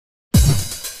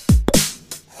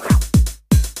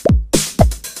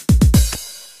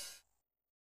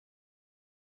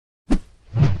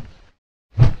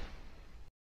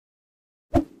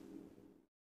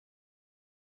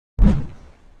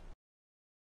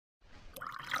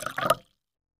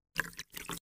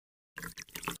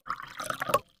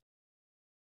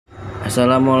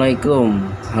Assalamualaikum,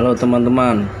 halo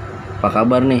teman-teman, apa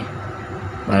kabar nih?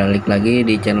 Balik lagi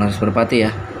di channel Rasmerpati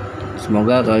ya.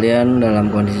 Semoga kalian dalam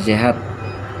kondisi sehat.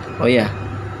 Oh ya,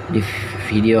 di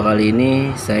video kali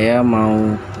ini saya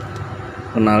mau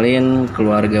kenalin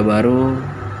keluarga baru.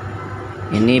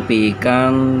 Ini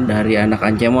Piyikan dari Anak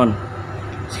Ancemon.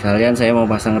 Sekalian saya mau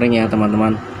pasang ring ya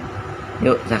teman-teman.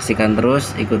 Yuk saksikan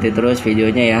terus, ikuti terus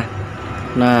videonya ya.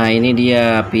 Nah ini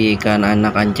dia Piyikan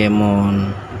Anak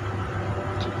Ancemon.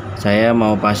 Saya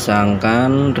mau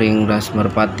pasangkan ring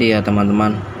Rasmerpati ya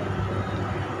teman-teman.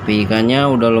 Piyikannya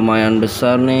udah lumayan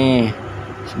besar nih.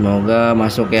 Semoga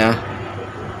masuk ya.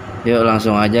 Yuk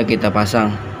langsung aja kita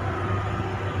pasang.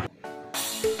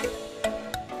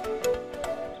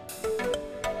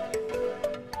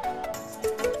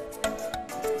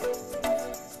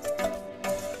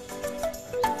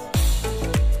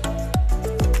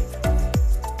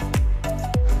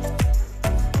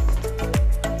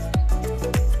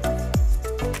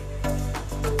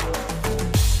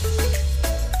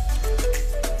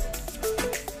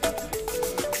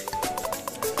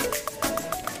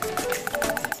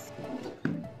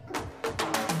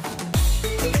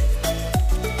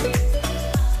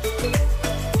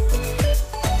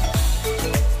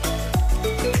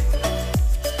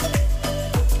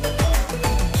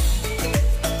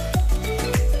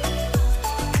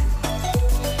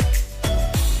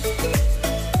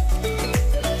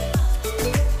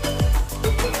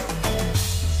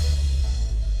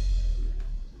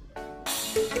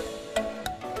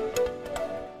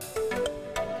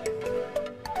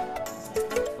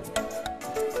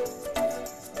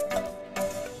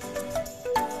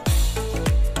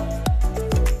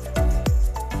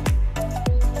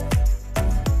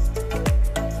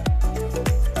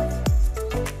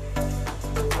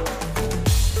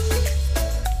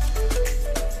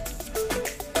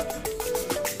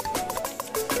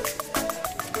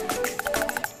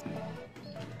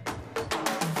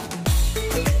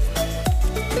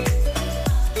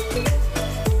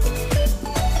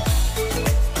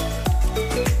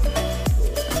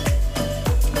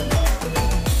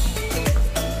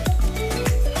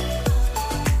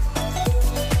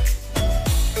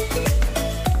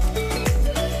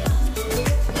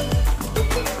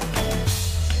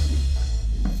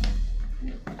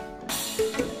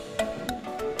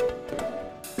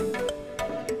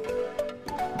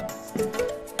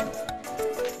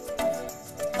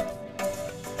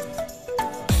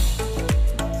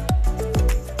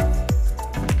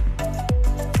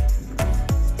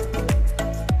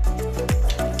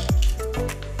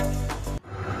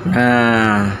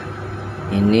 Nah,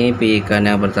 ini piyikan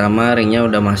yang pertama, ringnya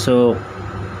udah masuk,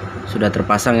 sudah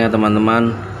terpasang ya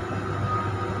teman-teman.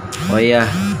 Oh iya,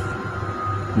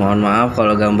 mohon maaf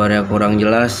kalau gambarnya kurang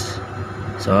jelas,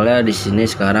 soalnya di sini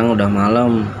sekarang udah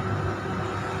malam.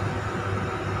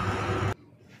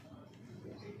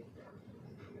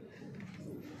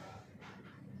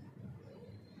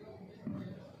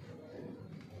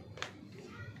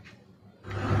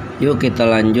 Yuk kita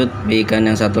lanjut piyikan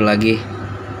yang satu lagi.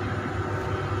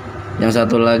 Yang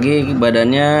satu lagi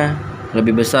badannya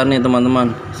lebih besar nih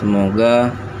teman-teman.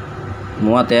 Semoga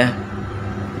muat ya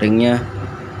ringnya.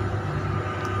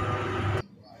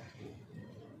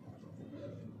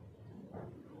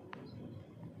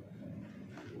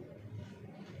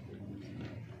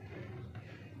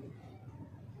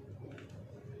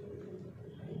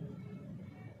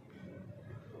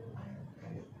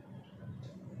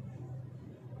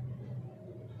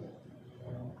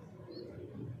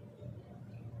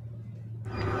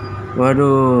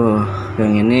 Waduh,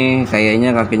 yang ini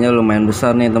kayaknya kakinya lumayan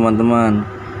besar nih teman-teman.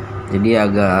 Jadi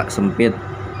agak sempit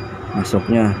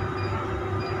masuknya.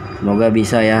 Semoga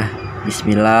bisa ya.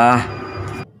 Bismillah.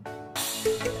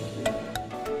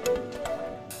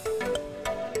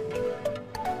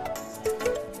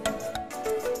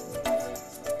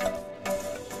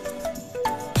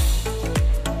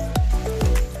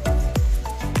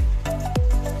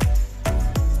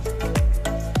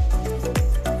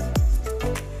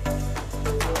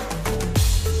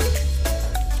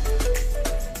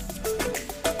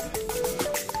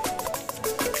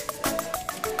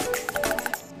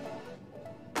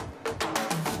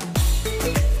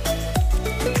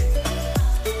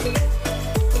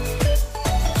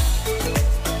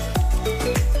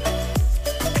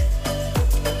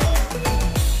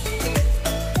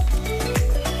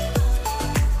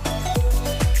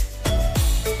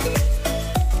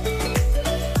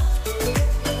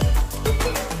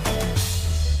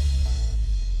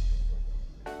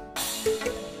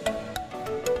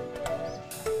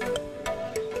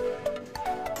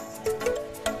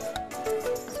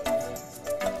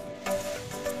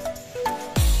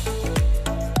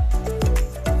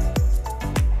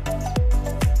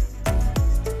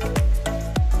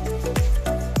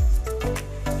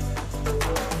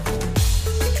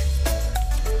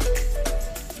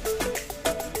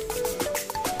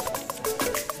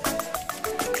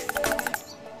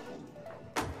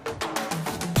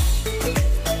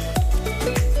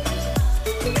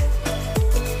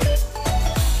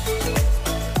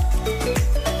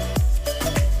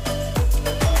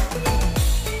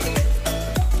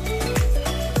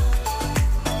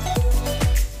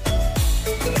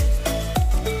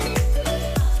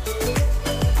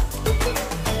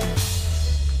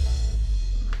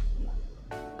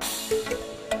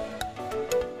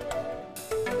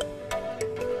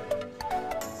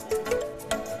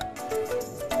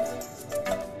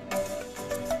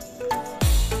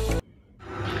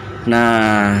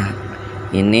 Nah,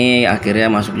 ini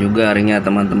akhirnya masuk juga ringnya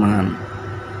teman-teman.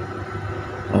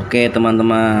 Oke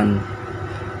teman-teman,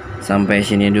 sampai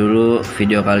sini dulu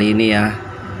video kali ini ya.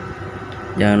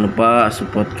 Jangan lupa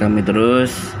support kami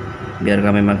terus, biar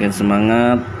kami makin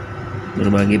semangat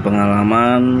berbagi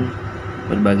pengalaman,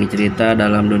 berbagi cerita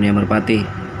dalam dunia merpati.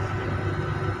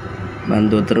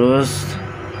 Bantu terus,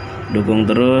 dukung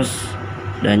terus,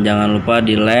 dan jangan lupa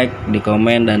di like, di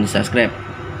komen, dan di subscribe.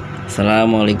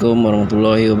 Assalamualaikum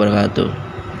warahmatullahi wabarakatuh.